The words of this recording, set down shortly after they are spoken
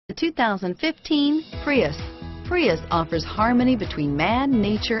The 2015 Prius. Prius offers harmony between man,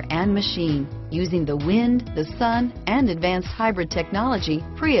 nature, and machine. Using the wind, the sun, and advanced hybrid technology,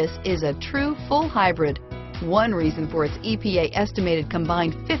 Prius is a true full hybrid. One reason for its EPA estimated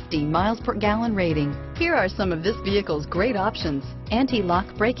combined 50 miles per gallon rating. Here are some of this vehicle's great options: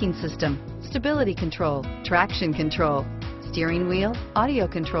 anti-lock braking system, stability control, traction control, steering wheel audio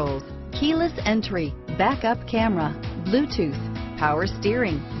controls, keyless entry, backup camera, Bluetooth, power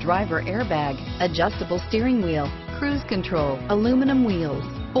steering, driver airbag, adjustable steering wheel, cruise control, aluminum wheels,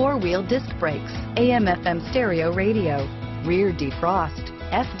 four-wheel disc brakes, AM/FM stereo radio, rear defrost,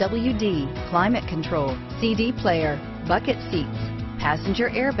 FWD, climate control, CD player, bucket seats, passenger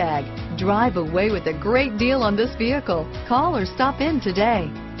airbag. Drive away with a great deal on this vehicle. Call or stop in today.